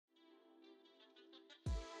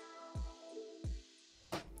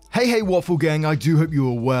Hey Waffle Gang, I do hope you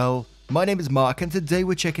are well. My name is Mark and today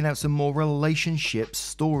we're checking out some more relationship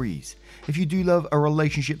stories. If you do love a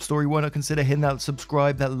relationship story, why not consider hitting that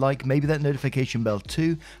subscribe, that like, maybe that notification bell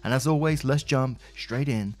too. And as always, let's jump straight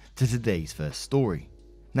in to today's first story.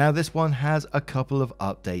 Now this one has a couple of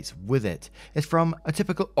updates with it. It's from a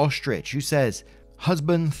typical ostrich who says,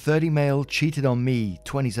 husband 30 male cheated on me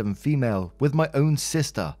 27 female with my own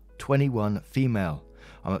sister 21 female.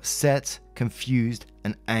 I'm upset, confused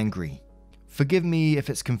and angry. Forgive me if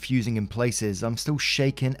it's confusing in places, I'm still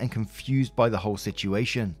shaken and confused by the whole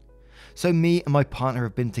situation. So me and my partner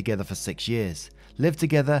have been together for 6 years, live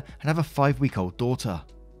together and have a 5-week-old daughter.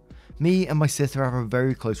 Me and my sister have a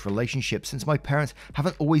very close relationship since my parents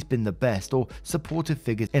haven't always been the best or supportive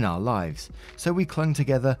figures in our lives, so we clung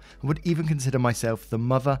together and would even consider myself the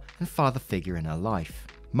mother and father figure in her life.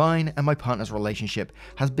 Mine and my partner's relationship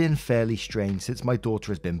has been fairly strained since my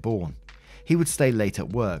daughter has been born. He would stay late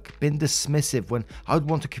at work, been dismissive when I would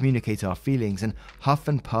want to communicate our feelings, and huff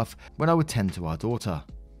and puff when I would tend to our daughter.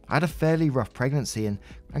 I had a fairly rough pregnancy and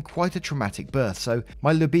quite a traumatic birth, so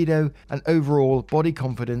my libido and overall body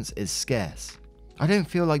confidence is scarce. I don't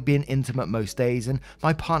feel like being intimate most days, and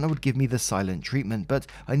my partner would give me the silent treatment, but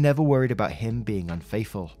I never worried about him being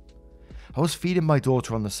unfaithful. I was feeding my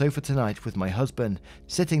daughter on the sofa tonight with my husband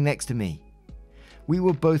sitting next to me. We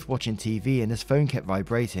were both watching TV and his phone kept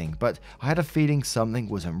vibrating, but I had a feeling something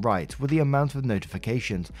wasn't right with the amount of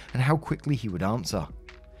notifications and how quickly he would answer.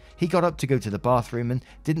 He got up to go to the bathroom and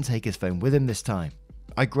didn't take his phone with him this time.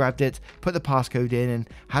 I grabbed it, put the passcode in and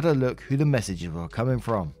had a look who the messages were coming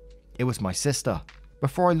from. It was my sister.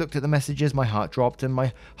 Before I looked at the messages, my heart dropped and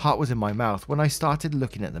my heart was in my mouth when I started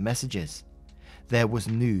looking at the messages. There was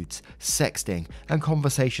nudes, sexting, and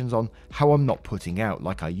conversations on how I'm not putting out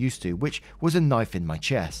like I used to, which was a knife in my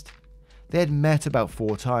chest. They had met about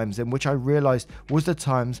 4 times, in which I realized was the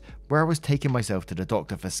times where I was taking myself to the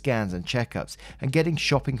doctor for scans and checkups and getting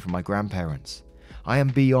shopping for my grandparents. I am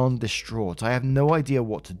beyond distraught. I have no idea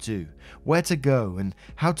what to do, where to go, and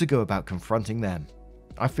how to go about confronting them.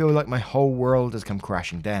 I feel like my whole world has come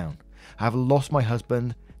crashing down. I have lost my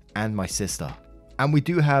husband and my sister. And we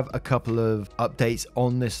do have a couple of updates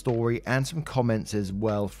on this story and some comments as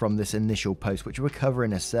well from this initial post, which we'll cover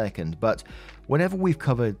in a second. But whenever we've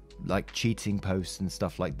covered like cheating posts and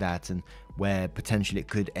stuff like that, and where potentially it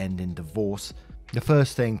could end in divorce, the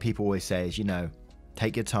first thing people always say is,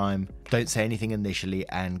 take your time, don't say anything initially,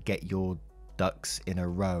 and get your ducks in a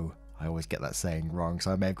row. I always get that saying wrong,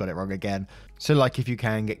 so I may have got it wrong again. So like if you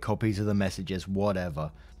can, get copies of the messages,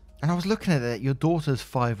 whatever. And I was looking at it, your daughter's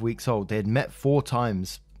 5 weeks old. They had met 4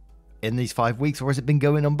 times in these 5 weeks, or has it been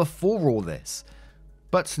going on before all this?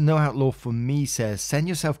 But No Outlaw for me says, send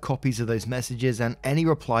yourself copies of those messages and any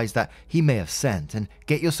replies that he may have sent, and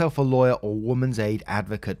get yourself a lawyer or woman's aid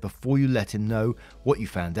advocate before you let him know what you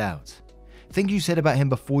found out. Things you said about him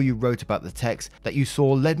before you wrote about the text that you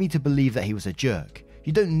saw led me to believe that he was a jerk.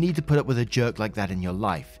 You don't need to put up with a jerk like that in your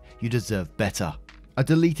life. You deserve better. A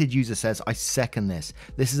deleted user says, I second this.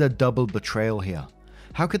 This is a double betrayal here.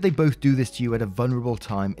 How could they both do this to you at a vulnerable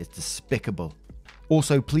time? It's despicable.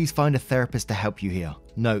 Also, please find a therapist to help you here.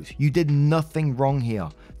 Note, you did nothing wrong here.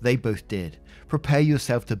 They both did. Prepare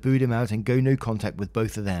yourself to boot him out and go no contact with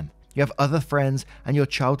both of them. You have other friends and your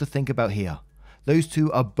child to think about here. Those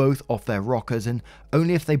two are both off their rockers, and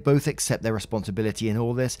only if they both accept their responsibility in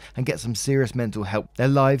all this and get some serious mental help, their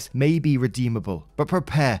lives may be redeemable, but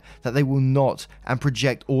prepare that they will not and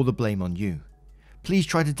project all the blame on you. Please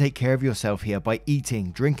try to take care of yourself here by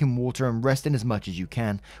eating, drinking water and resting as much as you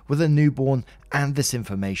can with a newborn and this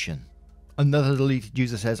information. Another deleted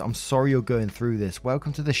user says, I'm sorry you're going through this.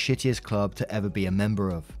 Welcome to the shittiest club to ever be a member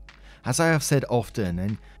of. As I have said often,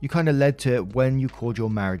 and you kind of led to it when you called your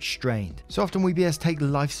marriage strained. So often we BS take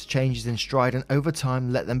life's changes in stride and over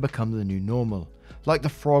time let them become the new normal. Like the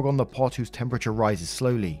frog on the pot whose temperature rises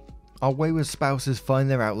slowly. Our wayward spouses find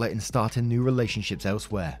their outlet in starting new relationships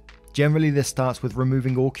elsewhere. Generally this starts with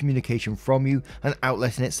removing all communication from you and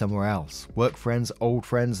outletting it somewhere else. Work friends, old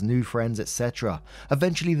friends, new friends, etc.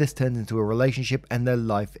 Eventually this turns into a relationship and their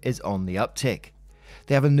life is on the uptick.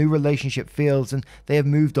 They have a new relationship feels and they have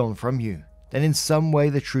moved on from you. Then in some way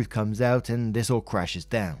the truth comes out and this all crashes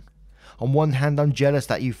down. On one hand, I'm jealous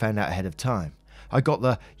that you found out ahead of time. I got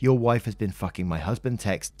the your wife has been fucking my husband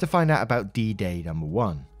text to find out about D-Day number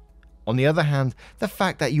 1. On the other hand, the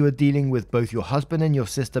fact that you are dealing with both your husband and your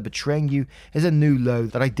sister betraying you is a new low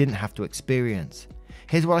that I didn't have to experience.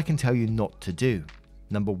 Here's what I can tell you not to do.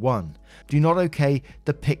 Number 1, do not okay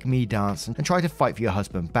the pick me dance and try to fight for your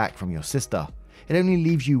husband back from your sister. It only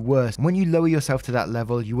leaves you worse, and when you lower yourself to that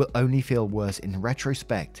level, you will only feel worse in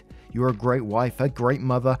retrospect. You're a great wife, a great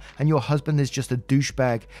mother, and your husband is just a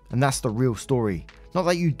douchebag, and that's the real story. Not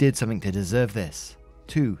that you did something to deserve this.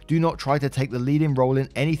 2. Do not try to take the leading role in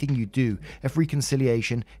anything you do if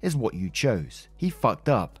reconciliation is what you chose. He fucked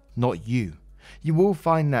up, not you. You will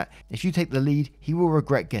find that if you take the lead, he will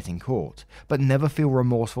regret getting caught, but never feel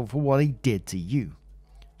remorseful for what he did to you.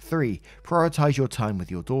 3. Prioritize your time with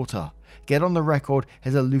your daughter. Get on the record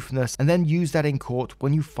his aloofness and then use that in court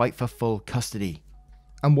when you fight for full custody.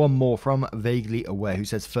 And one more from Vaguely Aware, who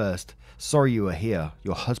says, first, sorry you are here.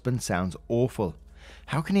 Your husband sounds awful.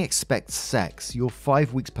 How can he expect sex? You're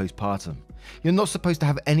 5 weeks postpartum. You're not supposed to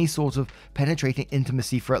have any sort of penetrating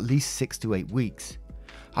intimacy for at least 6 to 8 weeks.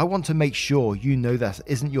 I want to make sure you know that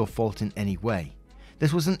isn't your fault in any way.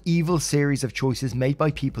 This was an evil series of choices made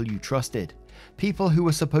by people you trusted. People who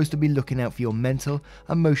were supposed to be looking out for your mental,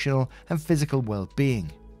 emotional, and physical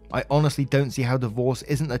well-being. I honestly don't see how divorce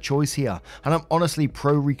isn't a choice here, and I'm honestly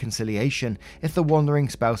pro-reconciliation if the wandering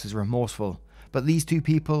spouse is remorseful. But these two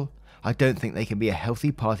people, I don't think they can be a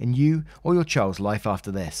healthy part in you or your child's life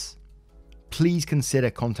after this. Please consider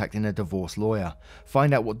contacting a divorce lawyer.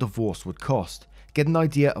 Find out what divorce would cost. Get an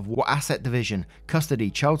idea of what asset division,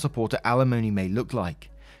 custody, child support, or alimony may look like.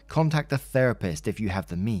 Contact a therapist if you have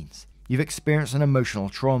the means. You've experienced an emotional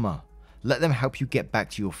trauma. Let them help you get back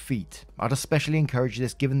to your feet. I'd especially encourage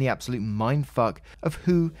this given the absolute mindfuck of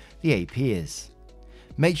who the AP is.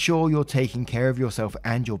 Make sure you're taking care of yourself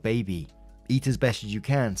and your baby. Eat as best as you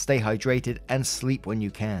can, stay hydrated, and sleep when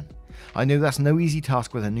you can. I know that's no easy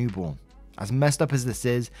task with a newborn. As messed up as this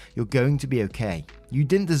is, you're going to be okay. You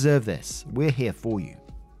didn't deserve this. We're here for you.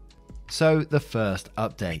 So, the first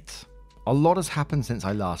update. A lot has happened since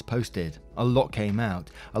I last posted. A lot came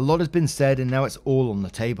out. A lot has been said, and now it's all on the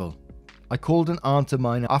table. I called an aunt of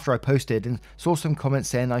mine after I posted and saw some comments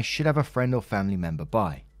saying I should have a friend or family member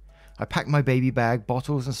by. I packed my baby bag,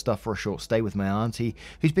 bottles and stuff for a short stay with my auntie,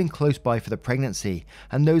 who's been close by for the pregnancy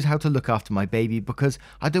and knows how to look after my baby because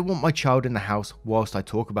I don't want my child in the house whilst I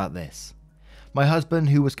talk about this. My husband,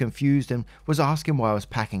 who was confused and was asking why I was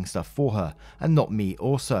packing stuff for her and not me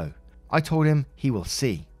also. I told him he will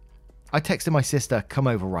see. I texted my sister, come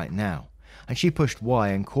over right now, and she pushed Y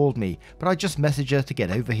and called me, but I just messaged her to get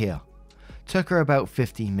over here. Took her about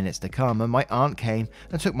 15 minutes to come, and my aunt came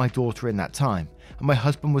and took my daughter in that time, and my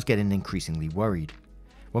husband was getting increasingly worried.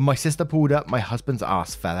 When my sister pulled up, my husband's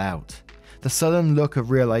ass fell out. The sudden look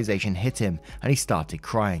of realization hit him, and he started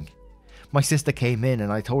crying. My sister came in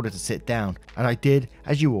and I told her to sit down, and I did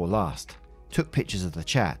as you all asked. Took pictures of the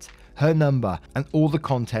chat, her number, and all the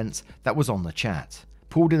contents that was on the chat.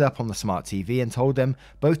 Pulled it up on the smart TV and told them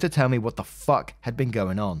both to tell me what the fuck had been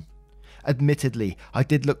going on. Admittedly, I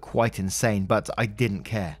did look quite insane, but I didn't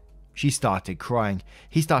care. She started crying.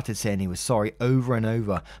 He started saying he was sorry over and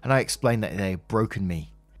over, and I explained that they had broken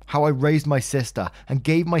me. How I raised my sister and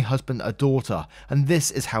gave my husband a daughter, and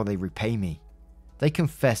this is how they repay me. They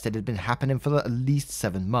confessed it had been happening for at least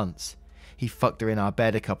 7 months. He fucked her in our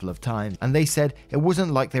bed a couple of times, and they said it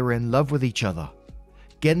wasn't like they were in love with each other.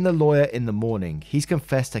 Getting the lawyer in the morning, he's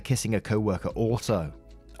confessed to kissing a co-worker also.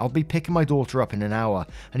 I'll be picking my daughter up in an hour,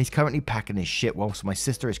 and he's currently packing his shit whilst my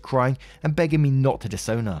sister is crying and begging me not to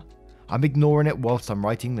disown her. I'm ignoring it whilst I'm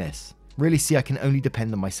writing this. Really see I can only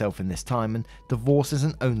depend on myself in this time, and divorce is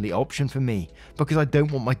an only option for me, because I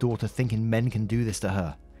don't want my daughter thinking men can do this to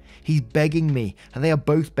her. He's begging me, and they are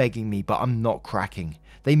both begging me, but I'm not cracking.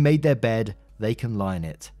 They made their bed, they can lie in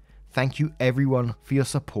it. Thank you everyone for your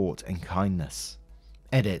support and kindness.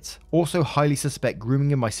 Edit. Also highly suspect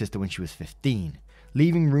grooming of my sister when she was 15.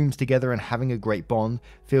 Leaving rooms together and having a great bond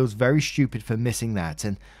feels very stupid for missing that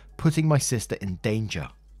and putting my sister in danger.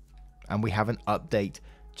 And we have an update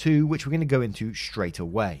too, which we're going to go into straight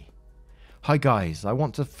away. Hi guys, I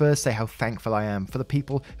want to first say how thankful I am for the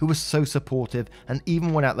people who were so supportive and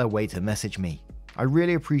even went out their way to message me. I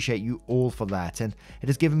really appreciate you all for that, and it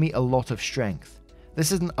has given me a lot of strength.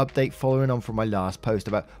 This is an update following on from my last post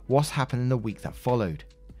about what's happened in the week that followed.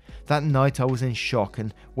 That night I was in shock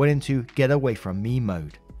and went into get away from me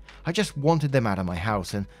mode. I just wanted them out of my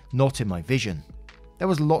house and not in my vision. There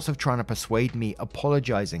was lots of trying to persuade me,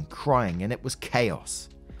 apologizing, crying, and it was chaos.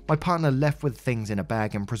 My partner left with things in a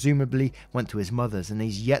bag and presumably went to his mother's, and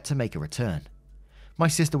he's yet to make a return. My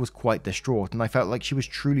sister was quite distraught and I felt like she was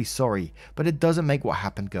truly sorry, but it doesn't make what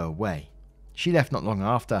happened go away. She left not long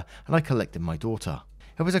after and I collected my daughter.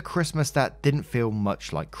 It was a Christmas that didn't feel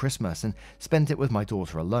much like Christmas and spent it with my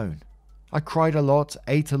daughter alone. I cried a lot,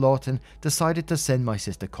 ate a lot, and decided to send my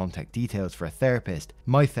sister contact details for a therapist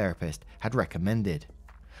my therapist had recommended.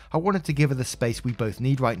 I wanted to give her the space we both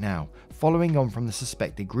need right now, following on from the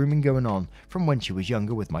suspected grooming going on from when she was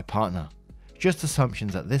younger with my partner. Just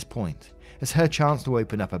assumptions at this point. It's her chance to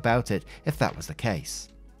open up about it if that was the case.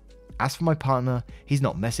 As for my partner, he's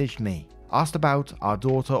not messaged me, asked about our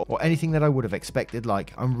daughter or anything that I would have expected,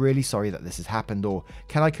 like I'm really sorry that this has happened or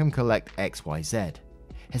can I come collect XYZ.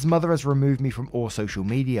 His mother has removed me from all social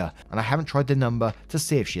media and I haven't tried the number to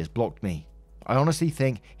see if she has blocked me. I honestly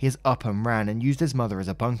think he has up and ran and used his mother as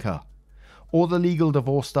a bunker. All the legal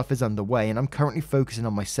divorce stuff is underway and I'm currently focusing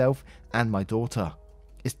on myself and my daughter.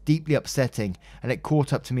 It's deeply upsetting and it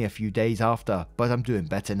caught up to me a few days after, but I'm doing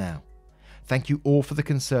better now. Thank you all for the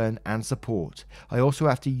concern and support. I also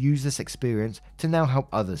have to use this experience to now help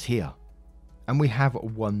others here. And we have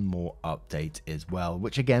one more update as well,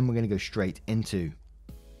 which again we're going to go straight into.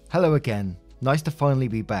 Hello again. Nice to finally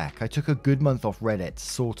be back. I took a good month off Reddit,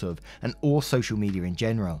 sort of, and all social media in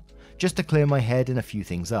general, just to clear my head and a few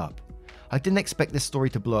things up. I didn't expect this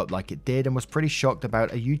story to blow up like it did and was pretty shocked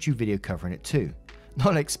about a YouTube video covering it too.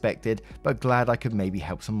 Not expected, but glad I could maybe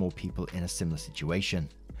help some more people in a similar situation.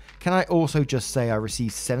 Can I also just say I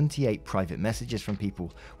received 78 private messages from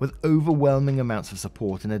people with overwhelming amounts of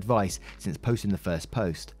support and advice since posting the first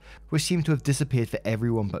post, which seemed to have disappeared for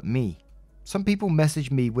everyone but me. Some people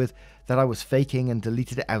messaged me with that I was faking and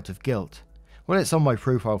deleted it out of guilt. Well, it's on my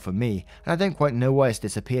profile for me, and I don't quite know why it's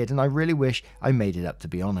disappeared and I really wish I made it up to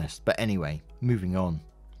be honest. But anyway, moving on.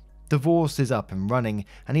 Divorce is up and running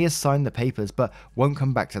and he has signed the papers but won't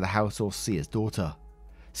come back to the house or see his daughter.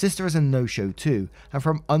 Sister is a no-show too, and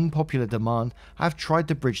from unpopular demand, I've tried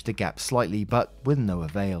to bridge the gap slightly but with no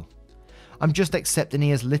avail. I'm just accepting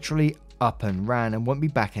he has literally up and ran and won't be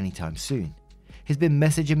back anytime soon. He's been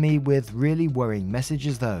messaging me with really worrying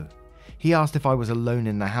messages though. He asked if I was alone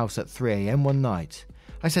in the house at 3 AM one night.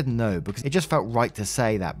 I said no because it just felt right to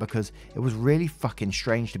say that because it was really fucking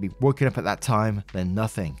strange to be woken up at that time, then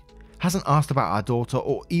nothing. Hasn't asked about our daughter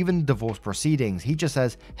or even divorce proceedings, he just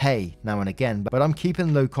says hey now and again, but I'm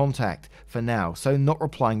keeping low contact for now, so not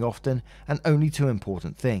replying often and only to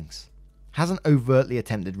important things. Hasn't overtly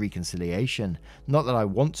attempted reconciliation, not that I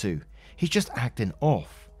want to, he's just acting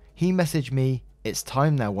off. He messaged me, it's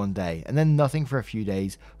time now one day, and then nothing for a few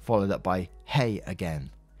days, followed up by hey again.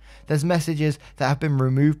 There's messages that have been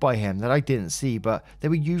removed by him that I didn't see, but they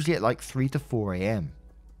were usually at like 3 to 4 AM.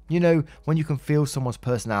 You know, when you can feel someone's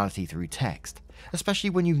personality through text, especially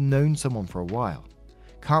when you've known someone for a while.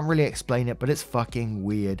 Can't really explain it, but it's fucking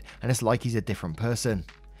weird, and it's like he's a different person.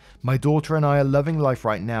 My daughter and I are loving life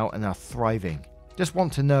right now and are thriving. Just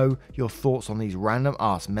want to know your thoughts on these random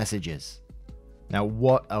ass messages. Now,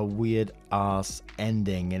 what a weird ass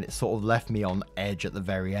ending, and it sort of left me on edge at the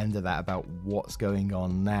very end of that about what's going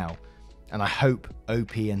on now. And I hope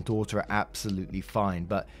OP and daughter are absolutely fine,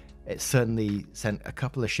 but it certainly sent a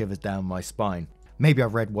couple of shivers down my spine. Maybe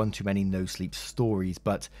I've read one too many no sleep stories,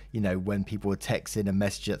 but you know, when people are texting a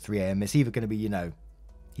message at 3 AM, it's either going to be, you know,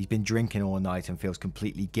 he's been drinking all night and feels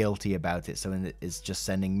completely guilty about it, so it's just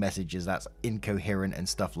sending messages that's incoherent and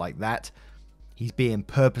stuff like that. He's being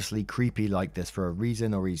purposely creepy like this for a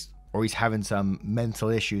reason, or he's having some mental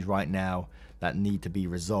issues right now that need to be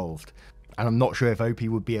resolved. And I'm not sure if OP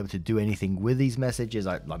would be able to do anything with these messages.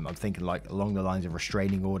 I'm thinking like along the lines of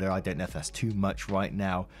restraining order. I don't know if that's too much right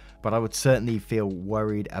now, but I would certainly feel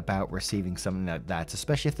worried about receiving something like that,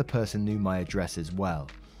 especially if the person knew my address as well.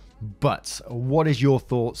 But what is your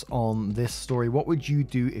thoughts on this story? What would you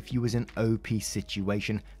do if you was in OP's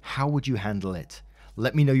situation? How would you handle it?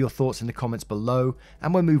 Let me know your thoughts in the comments below,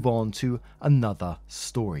 and we'll move on to another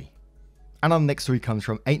story. And our next story comes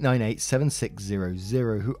from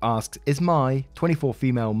 8987600, who asks, is my 24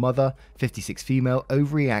 female mother, 56 female,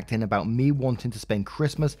 overreacting about me wanting to spend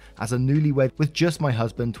Christmas as a newlywed with just my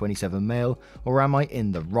husband, 27 male, or am I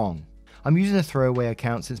in the wrong? I'm using a throwaway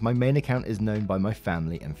account since my main account is known by my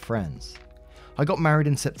family and friends. I got married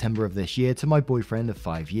in September of this year to my boyfriend of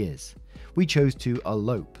 5 years. We chose to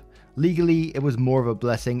elope. Legally, it was more of a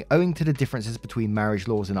blessing owing to the differences between marriage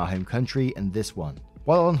laws in our home country and this one.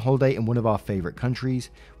 While on holiday in one of our favourite countries,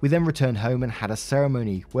 we then returned home and had a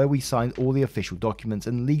ceremony where we signed all the official documents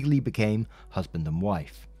and legally became husband and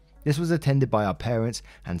wife. This was attended by our parents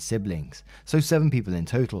and siblings, so 7 people in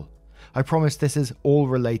total. I promise this is all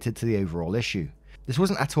related to the overall issue. This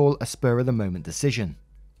wasn't at all a spur-of-the-moment decision.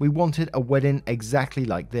 We wanted a wedding exactly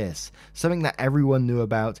like this, something that everyone knew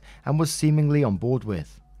about and was seemingly on board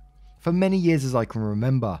with. For many years as I can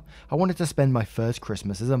remember, I wanted to spend my first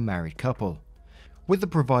Christmas as a married couple, with the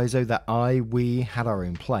proviso that we had our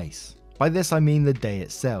own place. By this I mean the day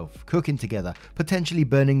itself, cooking together, potentially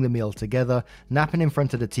burning the meal together, napping in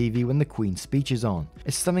front of the TV when the Queen's speech is on.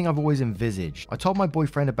 It's something I've always envisaged. I told my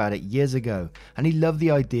boyfriend about it years ago, and he loved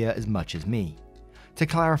the idea as much as me. To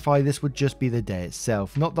clarify, this would just be the day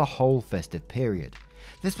itself, not the whole festive period.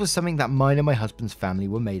 This was something that mine and my husband's family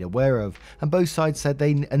were made aware of, and both sides said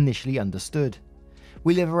they initially understood.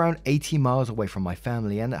 We live around 80 miles away from my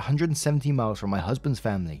family and 170 miles from my husband's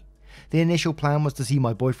family. The initial plan was to see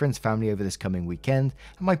my boyfriend's family over this coming weekend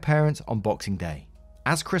and my parents on Boxing Day.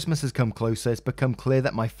 As Christmas has come closer, it's become clear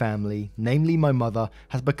that my family, namely my mother,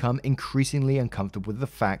 has become increasingly uncomfortable with the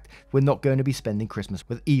fact we're not going to be spending Christmas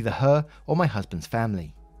with either her or my husband's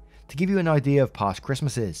family. To give you an idea of past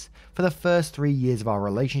Christmases, for the first 3 years of our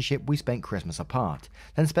relationship we spent Christmas apart,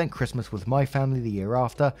 then spent Christmas with my family the year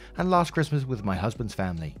after, and last Christmas with my husband's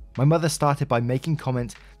family. My mother started by making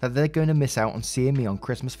comments that they're going to miss out on seeing me on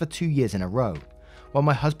Christmas for 2 years in a row, while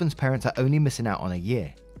my husband's parents are only missing out on a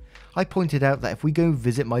year. I pointed out that if we go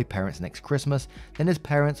visit my parents next Christmas, then his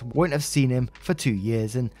parents won't have seen him for 2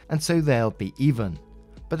 years and so they'll be even.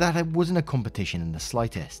 But that it wasn't a competition in the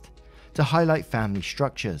slightest. To highlight family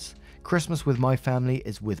structures, Christmas with my family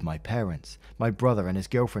is with my parents, my brother and his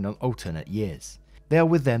girlfriend on alternate years. They are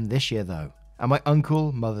with them this year though, and my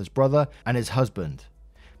uncle, mother's brother and his husband.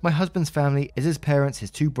 My husband's family is his parents, his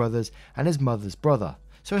 2 brothers and his mother's brother.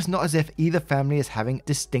 So it's not as if either family is having a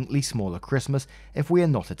distinctly smaller Christmas if we are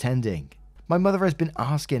not attending. My mother has been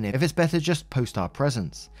asking if it's better just post our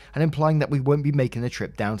presents, and implying that we won't be making the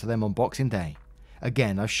trip down to them on Boxing Day.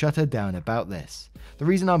 Again, I've shut her down about this. The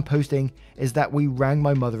reason I'm posting is that we rang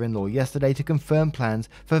my mother-in-law yesterday to confirm plans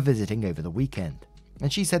for visiting over the weekend.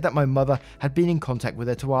 And she said that my mother had been in contact with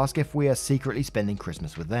her to ask if we are secretly spending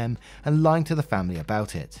Christmas with them and lying to the family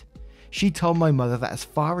about it. She told my mother that as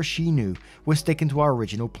far as she knew, we're sticking to our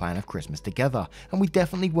original plan of Christmas together, and we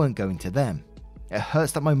definitely weren't going to them. It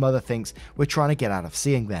hurts that my mother thinks we're trying to get out of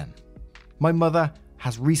seeing them. My mother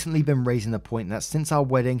has recently been raising the point that since our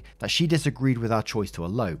wedding that she disagreed with our choice to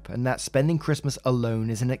elope, and that spending Christmas alone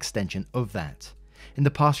is an extension of that. In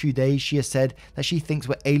the past few days she has said that she thinks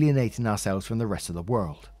we're alienating ourselves from the rest of the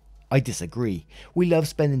world. I disagree. We love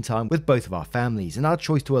spending time with both of our families, and our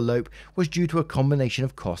choice to elope was due to a combination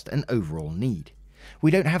of cost and overall need. We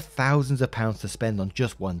don't have thousands of pounds to spend on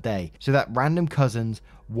just one day, so that random cousins,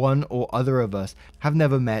 one or other of us have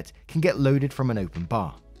never met, can get loaded from an open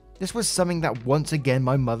bar. This was something that once again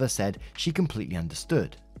my mother said she completely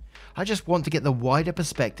understood. I just want to get the wider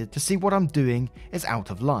perspective to see what I'm doing is out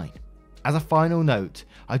of line. As a final note,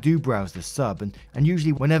 I do browse this sub and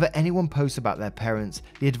usually whenever anyone posts about their parents,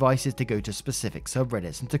 the advice is to go to specific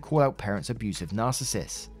subreddits and to call out parents abusive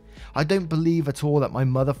narcissists. I don't believe at all that my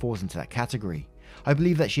mother falls into that category. I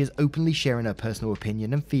believe that she is openly sharing her personal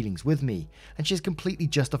opinion and feelings with me, and she is completely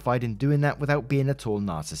justified in doing that without being at all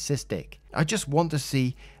narcissistic. I just want to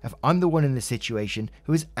see if I'm the one in this situation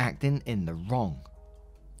who is acting in the wrong.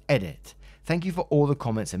 Edit. Thank you for all the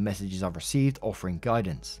comments and messages I've received offering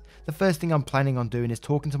guidance. The first thing I'm planning on doing is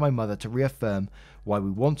talking to my mother to reaffirm why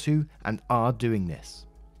we want to and are doing this.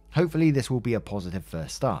 Hopefully this will be a positive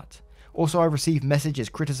first start. Also, I received messages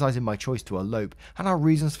criticising my choice to elope and our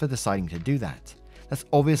reasons for deciding to do that. That's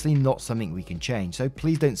obviously not something we can change, so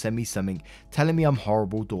please don't send me something telling me I'm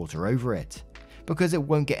horrible daughter over it, because it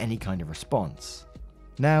won't get any kind of response.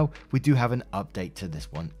 Now, we do have an update to this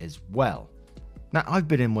one as well. Now, I've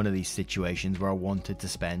been in one of these situations where I wanted to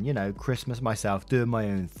spend, Christmas myself doing my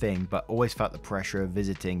own thing, but always felt the pressure of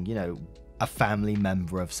visiting, a family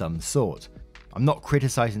member of some sort. I'm not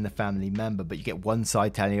criticizing the family member, but you get one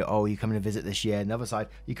side telling you, oh, you're coming to visit this year, another side,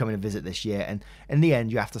 you're coming to visit this year, and in the end,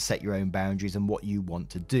 you have to set your own boundaries and what you want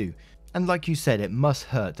to do. And like you said, it must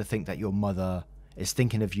hurt to think that your mother is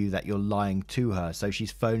thinking of you, that you're lying to her, so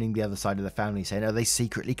she's phoning the other side of the family saying, are they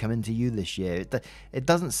secretly coming to you this year? It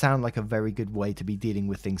doesn't sound like a very good way to be dealing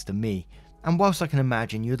with things to me. And whilst I can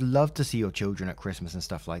imagine you'd love to see your children at Christmas and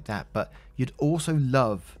stuff like that, but you'd also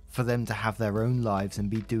love for them to have their own lives and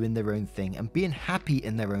be doing their own thing and being happy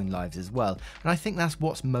in their own lives as well. And I think that's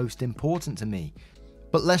what's most important to me.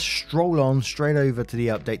 But let's stroll on straight over to the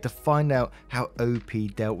update to find out how OP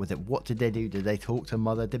dealt with it. What did they do? Did they talk to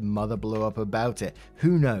mother? Did mother blow up about it?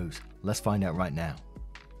 Who knows? Let's find out right now.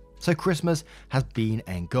 So Christmas has been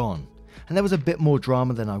and gone, and there was a bit more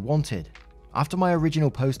drama than I wanted. After my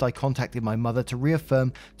original post, I contacted my mother to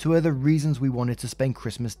reaffirm to her the reasons we wanted to spend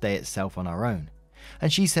Christmas Day itself on our own.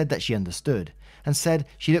 And she said that she understood, and said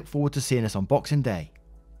she looked forward to seeing us on Boxing Day.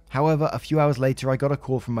 However, a few hours later I got a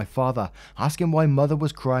call from my father, asking why mother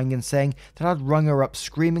was crying and saying that I'd rung her up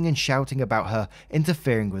screaming and shouting about her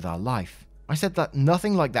interfering with our life. I said that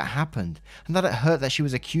nothing like that happened, and that it hurt that she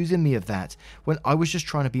was accusing me of that, when I was just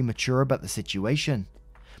trying to be mature about the situation.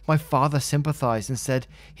 My father sympathised and said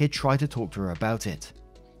he'd try to talk to her about it.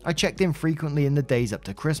 I checked in frequently in the days up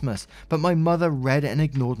to Christmas, but my mother read and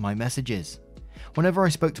ignored my messages. Whenever I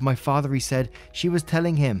spoke to my father, he said she was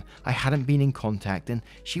telling him I hadn't been in contact and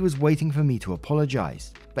she was waiting for me to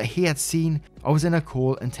apologize. But he had seen I was in her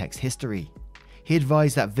call and text history. He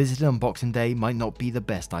advised that visiting on Boxing Day might not be the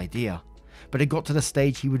best idea, but it got to the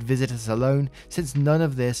stage he would visit us alone since none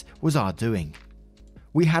of this was our doing.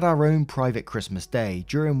 We had our own private Christmas day,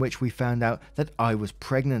 during which we found out that I was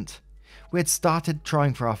pregnant. We had started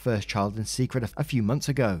trying for our first child in secret a few months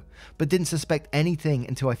ago, but didn't suspect anything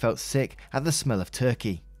until I felt sick at the smell of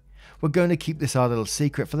turkey. We're going to keep this our little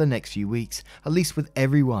secret for the next few weeks, at least with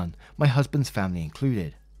everyone, my husband's family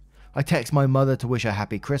included. I text my mother to wish her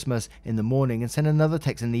happy Christmas in the morning and sent another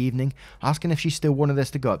text in the evening asking if she still wanted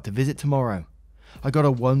us to go up to visit tomorrow. I got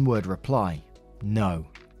a one-word reply: no.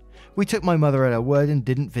 We took my mother at her word and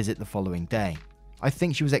didn't visit the following day. I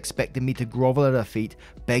think she was expecting me to grovel at her feet,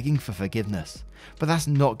 begging for forgiveness, but that's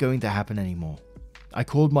not going to happen anymore. I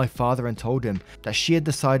called my father and told him that she had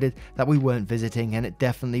decided that we weren't visiting and it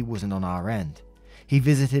definitely wasn't on our end. He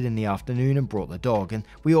visited in the afternoon and brought the dog, and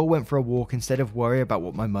we all went for a walk instead of worry about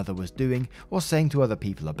what my mother was doing or saying to other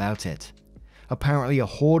people about it. Apparently a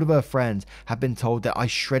horde of her friends had been told that I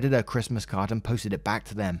shredded her Christmas card and posted it back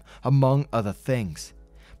to them, among other things.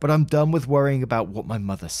 But I'm done with worrying about what my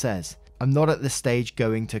mother says. I'm not at this stage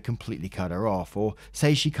going to completely cut her off or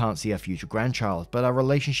say she can't see her future grandchild, but our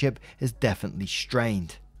relationship is definitely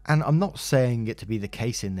strained. And I'm not saying it to be the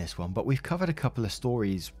case in this one, but we've covered a couple of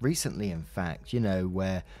stories recently, in fact,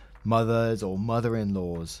 where mothers or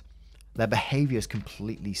mother-in-laws, their behaviors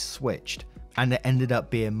completely switched. And it ended up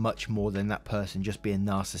being much more than that person just being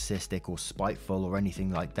narcissistic or spiteful or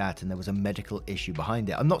anything like that, and there was a medical issue behind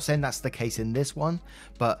it. I'm not saying that's the case in this one,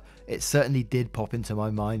 but it certainly did pop into my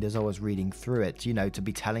mind as I was reading through it, to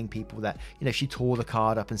be telling people that, she tore the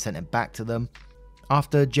card up and sent it back to them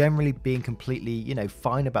after generally being completely,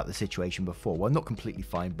 fine about the situation before. Well, not completely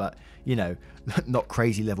fine, but, not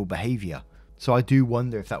crazy level behavior. So I do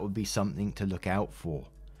wonder if that would be something to look out for.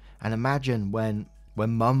 And imagine when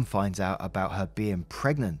mum finds out about her being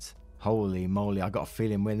pregnant. Holy moly, I got a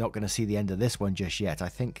feeling we're not going to see the end of this one just yet. I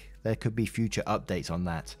think there could be future updates on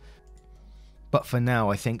that. But for now,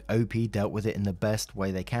 I think OP dealt with it in the best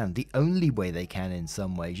way they can. The only way they can in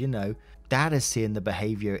some ways, Dad is seeing the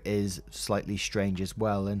behavior is slightly strange as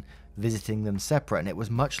well and visiting them separate. And it was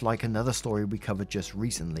much like another story we covered just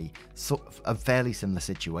recently. Sort of a fairly similar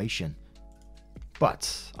situation.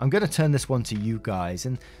 But I'm going to turn this one to you guys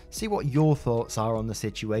and see what your thoughts are on the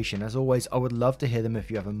situation. As always, I would love to hear them if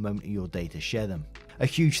you have a moment of your day to share them. A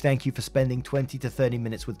huge thank you for spending 20 to 30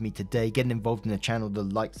 minutes with me today, getting involved in the channel, the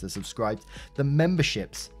likes, the subscribes, the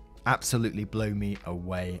memberships. Absolutely blow me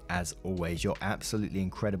away as always. You're absolutely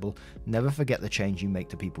incredible. Never forget the change you make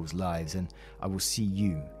to people's lives, and I will see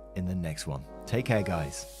you in the next one. Take care,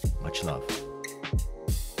 guys. Much love.